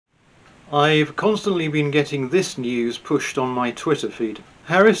I've constantly been getting this news pushed on my Twitter feed.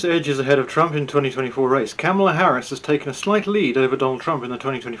 Harris edges ahead of Trump in 2024 race. Kamala Harris has taken a slight lead over Donald Trump in the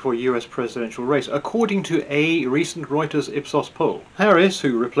 2024 US presidential race, according to a recent Reuters Ipsos poll. Harris,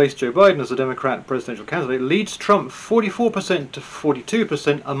 who replaced Joe Biden as the Democrat presidential candidate, leads Trump 44% to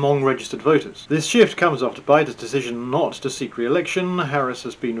 42% among registered voters. This shift comes after Biden's decision not to seek re-election. Harris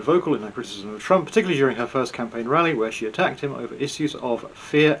has been vocal in her criticism of Trump, particularly during her first campaign rally, where she attacked him over issues of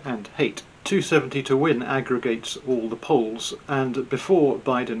fear and hate. 270 to win aggregates all the polls, and before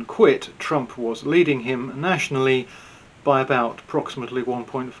Biden quit, Trump was leading him nationally by about approximately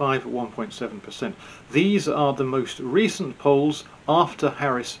 1.5–1.7%. These are the most recent polls after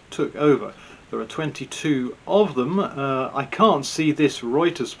Harris took over. There are 22 of them. I can't see this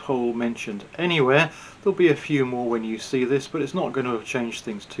Reuters poll mentioned anywhere. There'll be a few more when you see this, but it's not going to change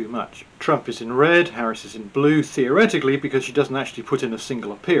things too much. Trump is in red, Harris is in blue, theoretically, because she doesn't actually put in a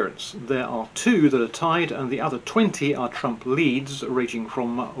single appearance. There are 2 that are tied, and the other 20 are Trump leads, ranging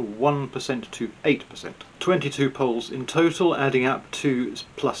from 1% to 8%. 22 polls in total, adding up to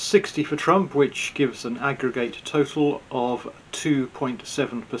plus 60 for Trump, which gives an aggregate total of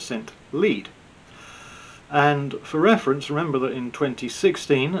 2.7% lead. And for reference, remember that in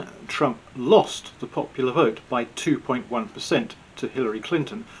 2016 Trump lost the popular vote by 2.1% to Hillary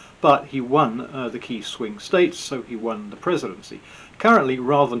Clinton, but he won the key swing states, so he won the presidency. Currently,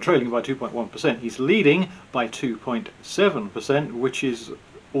 rather than trailing by 2.1%, he's leading by 2.7%, which is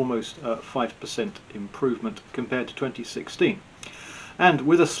almost a 5% improvement compared to 2016. And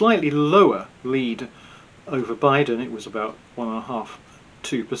with a slightly lower lead over Biden, it was about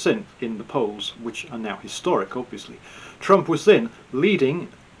 1.5–2% in the polls, which are now historic, obviously. Trump was then leading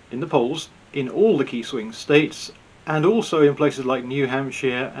in the polls in all the key swing states, and also in places like New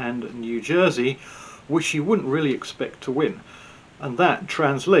Hampshire and New Jersey, which you wouldn't really expect to win. And that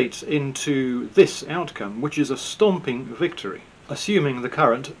translates into this outcome, which is a stomping victory. Assuming the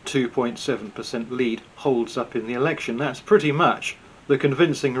current 2.7% lead holds up in the election, that's pretty much the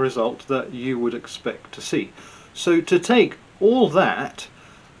convincing result that you would expect to see. So to take all that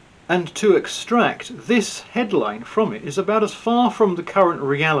and to extract this headline from it is about as far from the current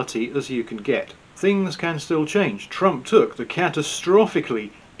reality as you can get. Things can still change. Trump took the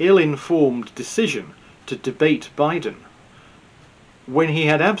catastrophically ill-informed decision to debate Biden when he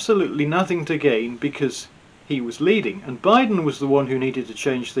had absolutely nothing to gain because he was leading, and Biden was the one who needed to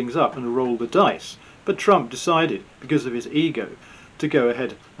change things up and roll the dice. But Trump decided, because of his ego, to go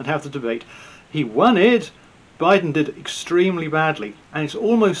ahead and have the debate. He won it. Biden did extremely badly, and it's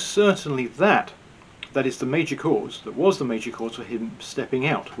almost certainly that is the major cause, that was the major cause for him stepping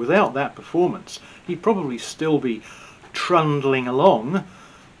out. Without that performance, he'd probably still be trundling along,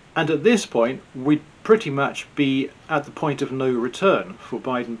 and at this point we'd pretty much be at the point of no return for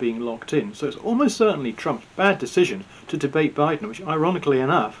Biden being locked in. So it's almost certainly Trump's bad decision to debate Biden, which ironically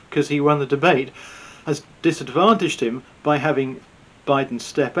enough, because he won the debate, has disadvantaged him by having Biden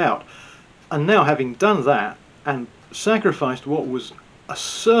step out. And now, having done that and sacrificed what was a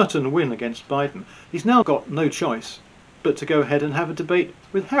certain win against Biden, he's now got no choice but to go ahead and have a debate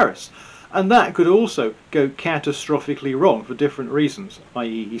with Harris. And that could also go catastrophically wrong for different reasons,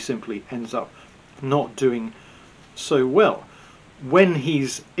 i.e. he simply ends up not doing so well when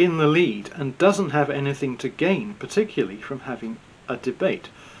he's in the lead and doesn't have anything to gain, particularly from having a debate.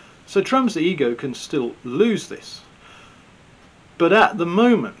 So Trump's ego can still lose this. But at the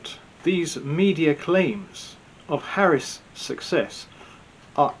moment, these media claims of Harris' success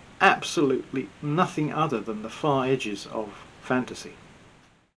are absolutely nothing other than the far edges of fantasy.